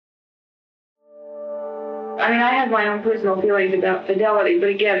I mean, I have my own personal feelings about fidelity, but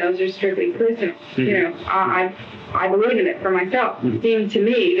again, those are strictly personal. Mm-hmm. You know, I believe in it for myself. Mm-hmm. It seems to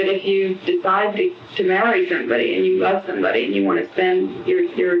me that if you decide to marry somebody and you love somebody and you want to spend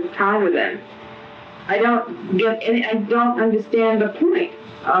your time with them, I don't understand the point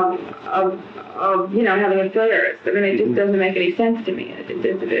of having affairs. I mean, it just doesn't make any sense to me.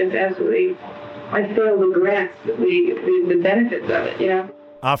 It's absolutely, I fail to grasp the benefits of it, you know.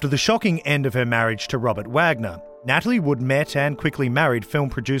 After the shocking end of her marriage to Robert Wagner, Natalie Wood met and quickly married film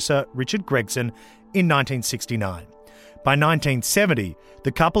producer Richard Gregson in 1969. By 1970,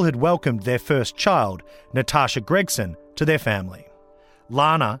 the couple had welcomed their first child, Natasha Gregson, to their family.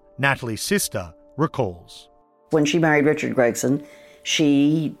 Lana, Natalie's sister, recalls. When she married Richard Gregson,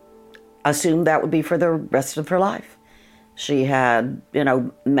 she assumed that would be for the rest of her life. She had,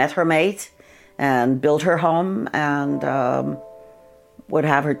 met her mate and built her home and would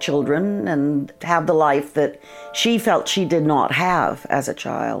have her children and have the life that she felt she did not have as a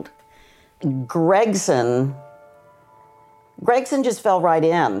child. Gregson just fell right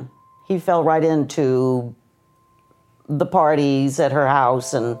in. He fell right into the parties at her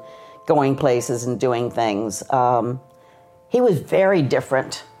house and going places and doing things. He was very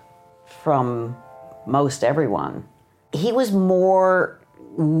different from most everyone. He was more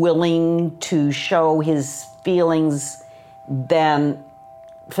willing to show his feelings than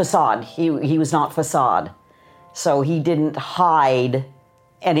facade. He was not facade. So he didn't hide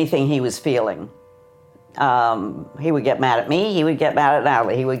anything he was feeling. He would get mad at me. He would get mad at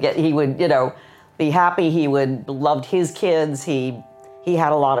Natalie. He would, be happy. He loved his kids. He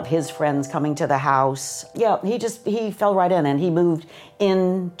had a lot of his friends coming to the house. Yeah, he fell right in, and he moved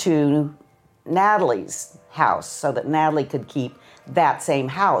into Natalie's house so that Natalie could keep that same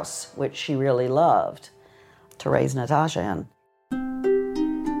house, which she really loved, to raise Natasha in.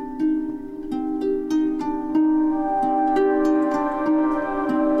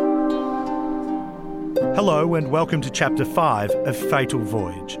 Hello and welcome to Chapter 5 of Fatal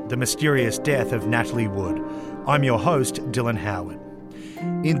Voyage, The Mysterious Death of Natalie Wood. I'm your host, Dylan Howard.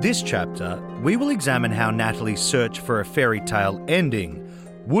 In this chapter, we will examine how Natalie's search for a fairy tale ending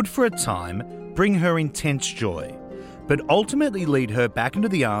would for a time bring her intense joy, but ultimately lead her back into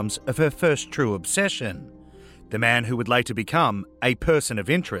the arms of her first true obsession, the man who would later become a person of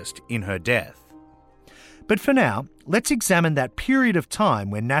interest in her death. But for now, let's examine that period of time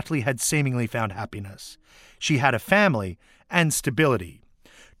when Natalie had seemingly found happiness. She had a family and stability.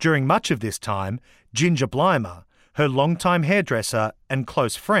 During much of this time, Ginger Blymer, her longtime hairdresser and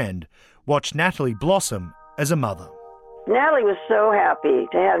close friend, watched Natalie blossom as a mother. Natalie was so happy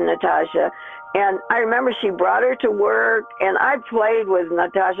to have Natasha, and I remember she brought her to work, and I played with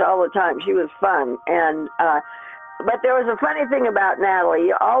Natasha all the time. She was fun, and but there was a funny thing about Natalie.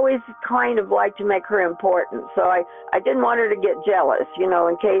 You always kind of like to make her important, so I didn't want her to get jealous, in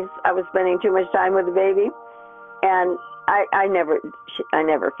case I was spending too much time with the baby, and I never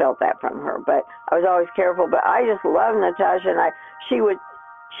felt that from her, but I was always careful. But I just loved Natasha, and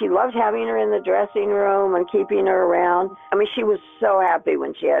she loved having her in the dressing room and keeping her around. I mean, she was so happy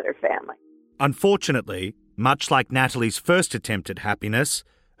when she had her family. Unfortunately, much like Natalie's first attempt at happiness,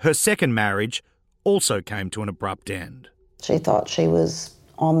 her second marriage also came to an abrupt end. She thought she was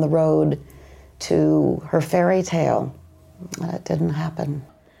on the road to her fairy tale, and it didn't happen.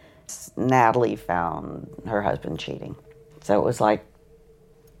 Natalie found her husband cheating. So it was like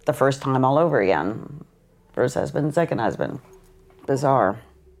the first time all over again. First husband, second husband. Bizarre.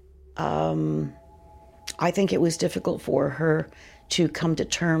 I think it was difficult for her to come to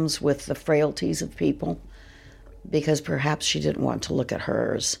terms with the frailties of people because perhaps she didn't want to look at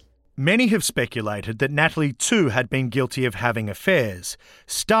hers. Many have speculated that Natalie too had been guilty of having affairs,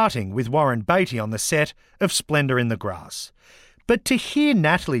 starting with Warren Beatty on the set of Splendor in the Grass. But to hear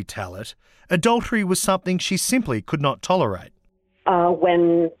Natalie tell it, adultery was something she simply could not tolerate.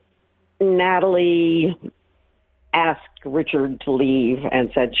 When Natalie asked Richard to leave and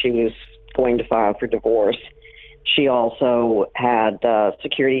said she was going to file for divorce, she also had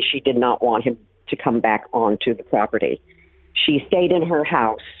security. She did not want him to come back onto the property. She stayed in her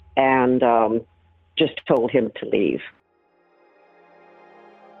house and just told him to leave.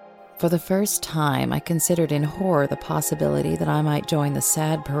 For the first time, I considered in horror the possibility that I might join the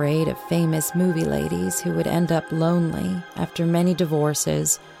sad parade of famous movie ladies who would end up lonely after many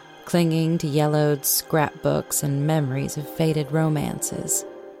divorces, clinging to yellowed scrapbooks and memories of faded romances.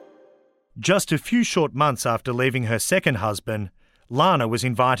 Just a few short months after leaving her second husband, Lana was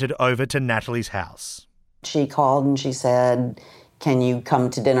invited over to Natalie's house. She called and she said, "Can you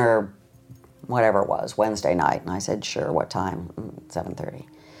come to dinner," whatever it was, Wednesday night? And I said, "Sure, what time?" 7:30.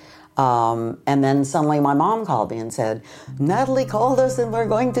 And then suddenly my mom called me and said, Natalie called us and we're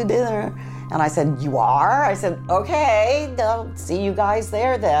going to dinner. And I said, you are? I said, okay, I'll see you guys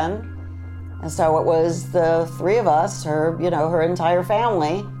there then. And so it was the three of us, her entire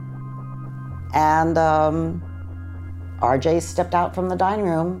family. And RJ stepped out from the dining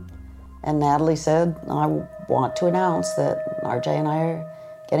room and Natalie said, I want to announce that RJ and I are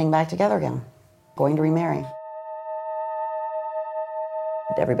getting back together again, going to remarry.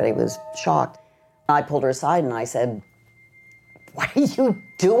 Everybody was shocked. I pulled her aside and I said, what are you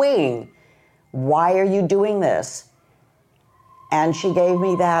doing? Why are you doing this? And she gave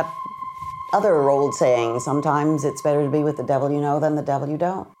me that other old saying, sometimes it's better to be with the devil you know than the devil you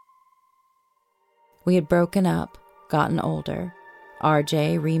don't. We had broken up, gotten older.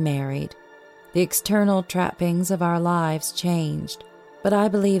 RJ remarried. The external trappings of our lives changed, but I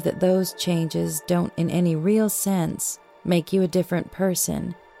believe that those changes don't in any real sense make you a different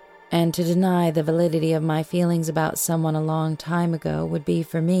person, and to deny the validity of my feelings about someone a long time ago would be,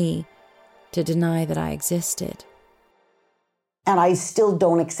 for me, to deny that I existed. And I still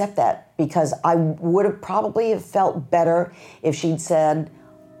don't accept that, because I would have probably felt better if she'd said,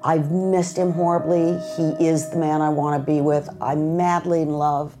 I've missed him horribly, he is the man I want to be with, I'm madly in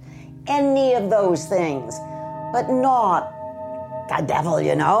love, any of those things, but not the devil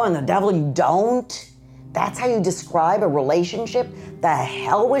you know and the devil you don't. That's how you describe a relationship? The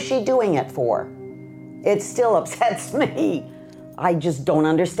hell was she doing it for? It still upsets me. I just don't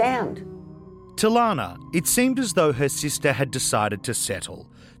understand. To Lana, it seemed as though her sister had decided to settle,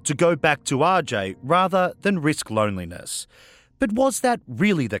 to go back to RJ rather than risk loneliness. But was that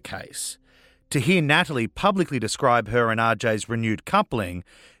really the case? To hear Natalie publicly describe her and RJ's renewed coupling,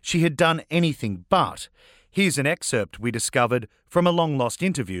 she had done anything but. Here's an excerpt we discovered from a long-lost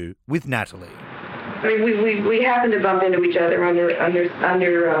interview with Natalie. I mean, we happened to bump into each other under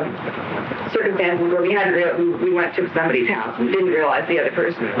circumstances where we went to somebody's house and didn't realize the other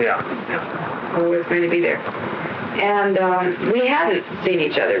person was going to be there. And we hadn't seen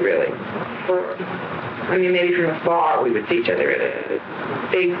each other really. Maybe from afar we would see each other at a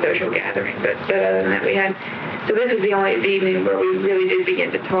big social gathering, but other than that we had. So this was the only evening where we really did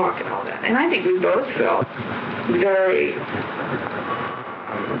begin to talk and all that. And I think we both felt very...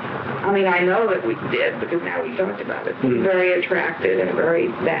 I know that we did because now we talked about it. Very attracted and very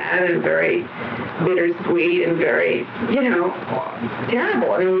sad and very bittersweet and very,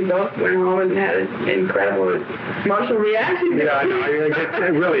 terrible. We both went home and had an incredible emotional reaction. Yeah, I know. I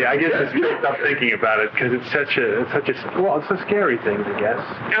guess it's good stop thinking about it because it's such a scary thing, I guess.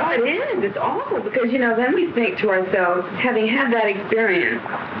 Oh, it is. It's awful because, then we think to ourselves, having had that experience,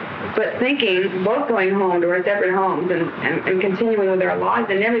 but thinking, both going home to our separate homes and continuing with our lives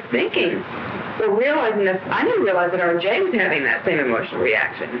and never thinking, but realizing that I didn't realize that RJ was having that same emotional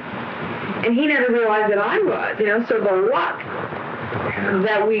reaction. And he never realized that I was, so the luck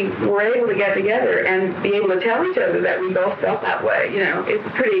that we were able to get together and be able to tell each other that we both felt that way, it's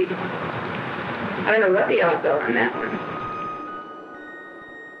pretty, I don't know what the odds are on that one.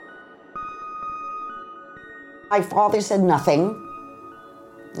 My father said nothing.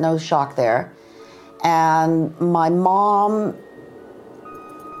 No shock there. And my mom,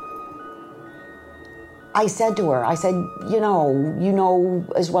 I said to her, you know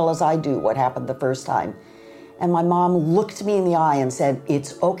as well as I do what happened the first time. And my mom looked me in the eye and said,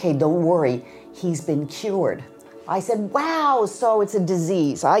 it's okay, don't worry, he's been cured. I said, wow, so it's a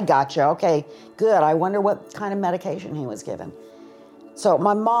disease. I gotcha, okay, good. I wonder what kind of medication he was given. So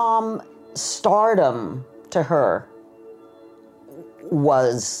my mom, stardom to her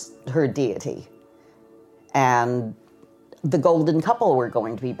was her deity. And the golden couple were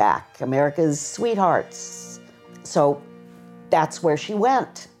going to be back, America's sweethearts. So that's where she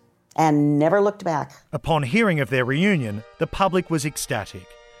went and never looked back. Upon hearing of their reunion, the public was ecstatic.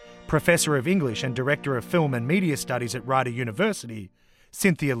 Professor of English and Director of Film and Media Studies at Rider University,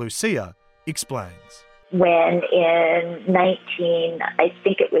 Cynthia Lucia, explains. When in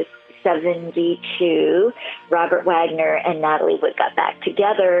 1972, Robert Wagner and Natalie Wood got back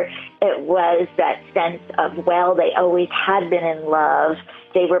together, it was that sense of, they always had been in love.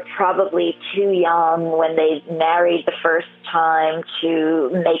 They were probably too young when they married the first time to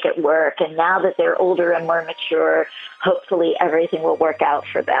make it work. And now that they're older and more mature, hopefully everything will work out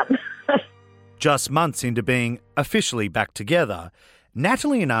for them. Just months into being officially back together,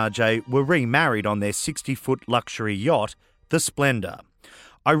 Natalie and RJ were remarried on their 60-foot luxury yacht, the Splendor.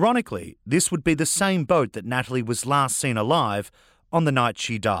 Ironically, this would be the same boat that Natalie was last seen alive on the night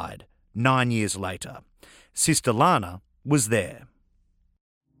she died, 9 years later. Sister Lana was there.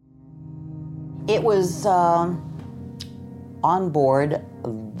 It was on board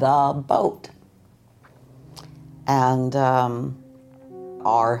the boat. And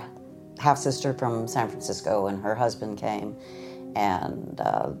our half-sister from San Francisco and her husband came, and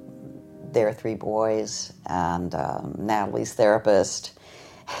their 3 boys, and Natalie's therapist,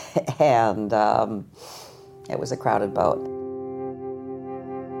 and it was a crowded boat.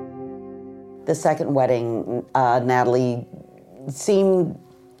 The second wedding, Natalie seemed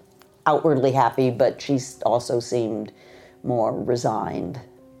outwardly happy, but she also seemed more resigned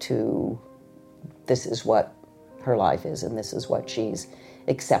to this is what her life is and this is what she's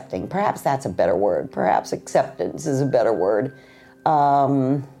accepting. Perhaps that's a better word. Perhaps acceptance is a better word.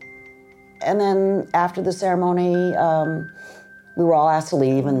 And then after the ceremony, we were all asked to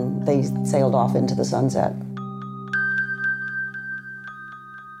leave, and they sailed off into the sunset.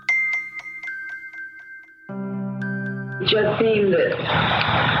 It just seemed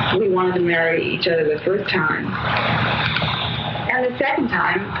that we wanted to marry each other the first time. And the second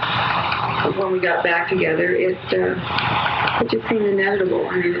time, when we got back together, it just seemed inevitable.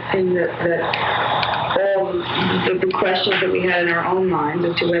 I mean, it seemed that all the questions that we had in our own minds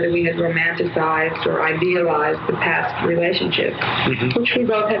as to whether we had romanticized or idealized the past relationship, which we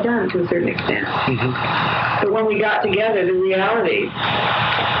both had done to a certain extent. But when we got together, the reality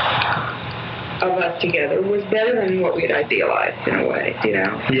of us together was better than what we had idealized in a way, you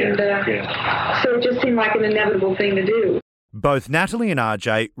know? So it just seemed like an inevitable thing to do. Both Natalie and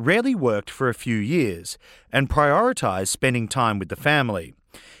RJ rarely worked for a few years and prioritised spending time with the family.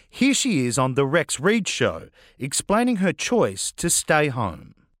 Here she is on The Rex Reed Show, explaining her choice to stay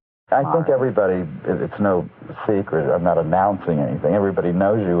home. I think everybody, it's no secret, I'm not announcing anything, everybody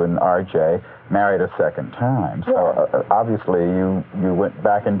knows you and RJ married a second time. So obviously you went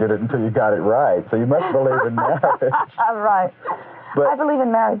back and did it until you got it right. So you must believe in marriage. Right. But I believe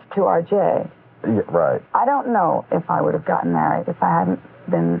in marriage to RJ. Yeah, right. I don't know if I would have gotten married if I hadn't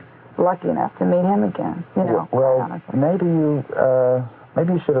been lucky enough to meet him again, you know. Well, maybe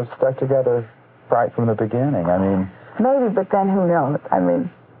you should have stuck together right from the beginning. I mean... Maybe, but then who knows? I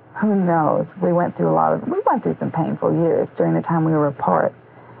mean, who knows? We went through some painful years during the time we were apart.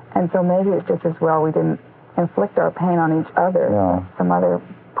 And so maybe it's just as well we didn't inflict our pain on each other. Yeah. Some other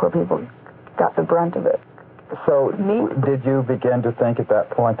poor people got the brunt of it. So did you begin to think at that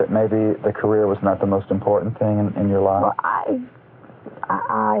point that maybe the career was not the most important thing in your life? Well,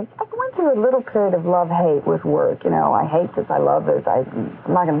 I went through a little period of love-hate with work. You know, I hate this, I love this, I'm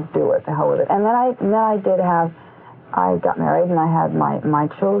not going to do it, the hell with it. And then I got married and I had my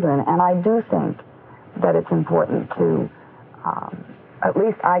children, and I do think that it's important to, at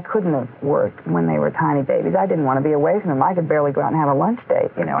least I couldn't have worked when they were tiny babies. I didn't want to be away from them. I could barely go out and have a lunch date.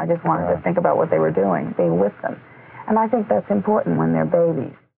 You know, I just wanted to think about what they were doing, being with them. And I think that's important when they're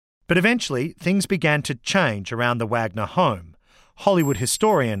babies. But eventually, things began to change around the Wagner home. Hollywood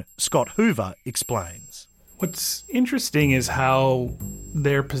historian Scott Hoover explains. What's interesting is how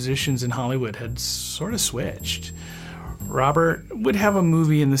their positions in Hollywood had sort of switched. Robert would have a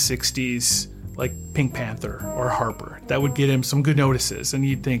movie in the 60s like Pink Panther or Harper that would get him some good notices, and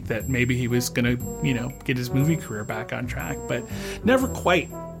you'd think that maybe he was going to, get his movie career back on track, but never quite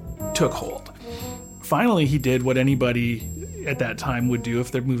took hold. Finally, he did what anybody at that time would do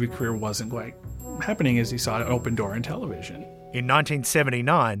if their movie career wasn't quite happening, as he saw an open door in television. In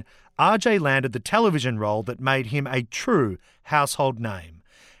 1979, RJ landed the television role that made him a true household name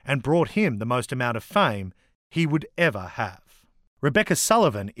and brought him the most amount of fame he would ever have. Rebecca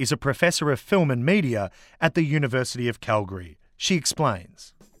Sullivan is a professor of film and media at the University of Calgary. She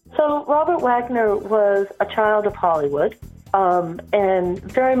explains. So Robert Wagner was a child of Hollywood and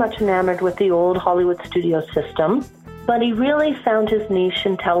very much enamored with the old Hollywood studio system, but he really found his niche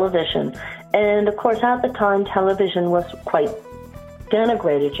in television. And of course, at the time, television was quite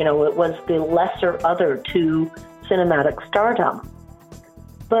denigrated. It was the lesser other to cinematic stardom.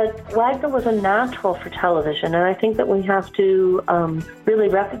 But Wagner was a natural for television, and I think that we have to really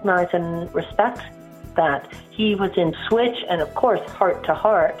recognize and respect that. He was in Switch and, of course, Heart to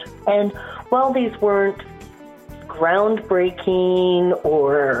Heart. And while these weren't groundbreaking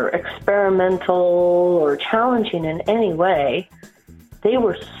or experimental or challenging in any way, they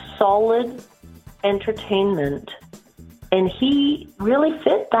were solid entertainment. And he really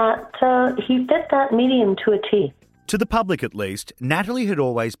fit that medium to a T. To the public, at least, Natalie had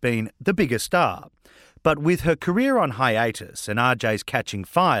always been the bigger star. But with her career on hiatus and RJ's catching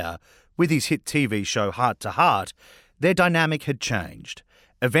fire, with his hit TV show Heart to Heart, their dynamic had changed.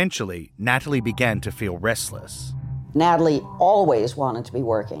 Eventually, Natalie began to feel restless. Natalie always wanted to be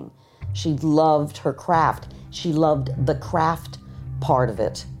working. She loved her craft. She loved the craft part of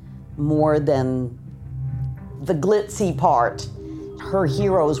it more than the glitzy part. her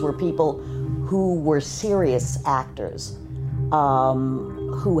heroes were people who were serious actors,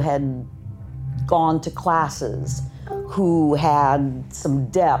 who had gone to classes, who had some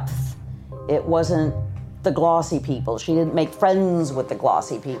depth. It wasn't the glossy people. She didn't make friends with the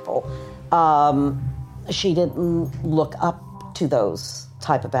glossy people. She didn't look up to those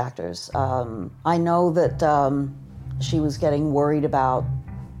type of actors. I know that she was getting worried about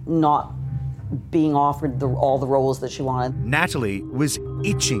not being offered all the roles that she wanted. Natalie was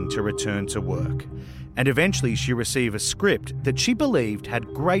itching to return to work, and eventually she received a script that she believed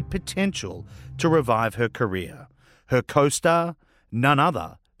had great potential to revive her career. Her co-star, none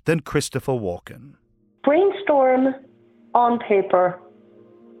other than Christopher Walken. Brainstorm on paper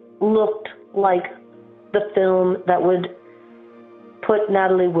looked like the film that would put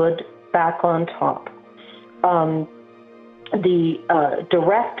Natalie Wood back on top. The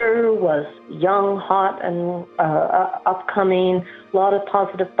director was young, hot, and upcoming, a lot of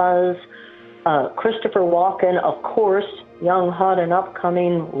positive buzz. Christopher Walken, of course, young, hot, and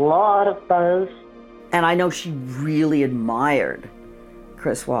upcoming, lot of buzz. And I know she really admired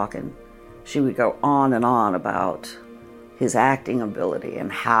Chris Walken. She would go on and on about his acting ability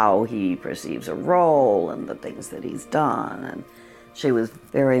and how he perceives a role and the things that he's done. And she was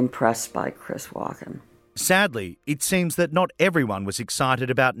very impressed by Chris Walken. Sadly, it seems that not everyone was excited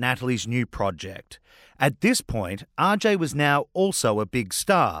about Natalie's new project. At this point, RJ was now also a big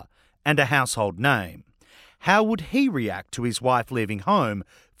star and a household name. How would he react to his wife leaving home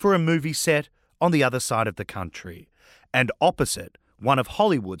for a movie set on the other side of the country, and opposite one of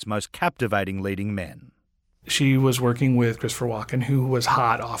Hollywood's most captivating leading men? She was working with Christopher Walken, who was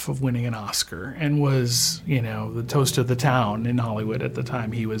hot off of winning an Oscar and was, the toast of the town in Hollywood at the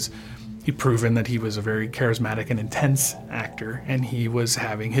time. He'd proven that he was a very charismatic and intense actor, and he was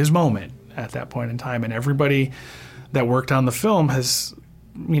having his moment at that point in time. And everybody that worked on the film has,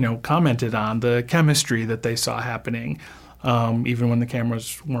 commented on the chemistry that they saw happening, even when the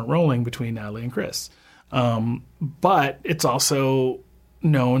cameras weren't rolling between Natalie and Chris. But it's also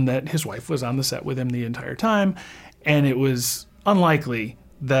known that his wife was on the set with him the entire time, and it was unlikely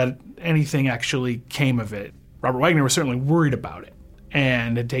that anything actually came of it. Robert Wagner was certainly worried about it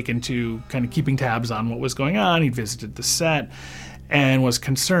and had taken to kind of keeping tabs on what was going on. He visited the set and was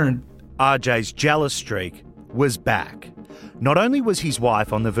concerned. RJ's jealous streak was back. Not only was his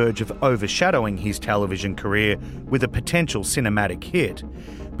wife on the verge of overshadowing his television career with a potential cinematic hit,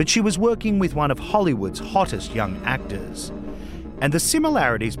 but she was working with one of Hollywood's hottest young actors. And the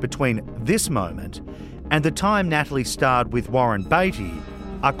similarities between this moment and the time Natalie starred with Warren Beatty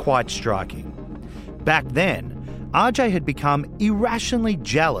are quite striking. Back then, RJ had become irrationally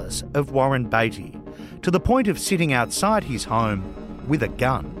jealous of Warren Beatty, to the point of sitting outside his home with a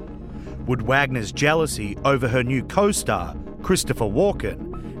gun. Would Wagner's jealousy over her new co-star, Christopher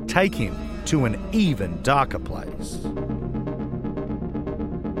Walken, take him to an even darker place?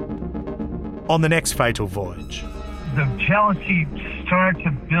 On the next Fatal Voyage. The jealousy started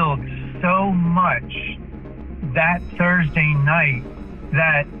to build so much that Thursday night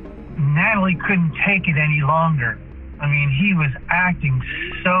that Natalie couldn't take it any longer. I mean, he was acting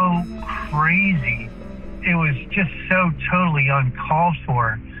so crazy. It was just so totally uncalled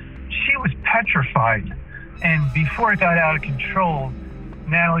for. She was petrified. And before it got out of control,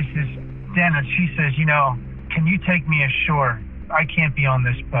 Natalie says, Dennis, she says, can you take me ashore? I can't be on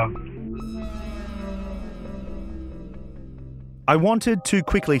this boat. I wanted to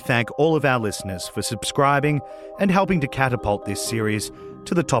quickly thank all of our listeners for subscribing and helping to catapult this series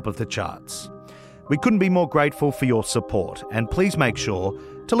to the top of the charts. We couldn't be more grateful for your support, and please make sure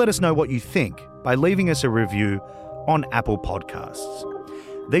to let us know what you think by leaving us a review on Apple Podcasts.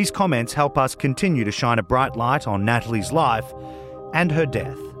 These comments help us continue to shine a bright light on Natalie's life and her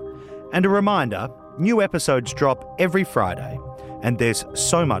death. And a reminder, new episodes drop every Friday, and there's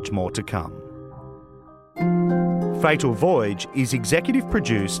so much more to come. Fatal Voyage is executive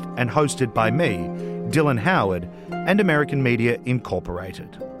produced and hosted by me, Dylan Howard, and American Media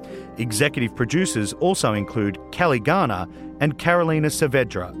Incorporated. Executive producers also include Kelly Garner and Carolina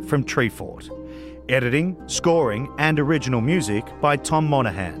Saavedra from Treefort. Editing, scoring, and original music by Tom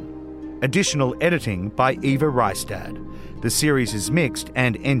Monahan. Additional editing by Eva Reistad. The series is mixed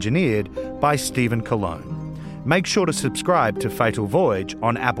and engineered by Stephen Cologne. Make sure to subscribe to Fatal Voyage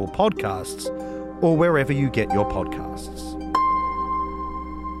on Apple Podcasts or wherever you get your podcasts.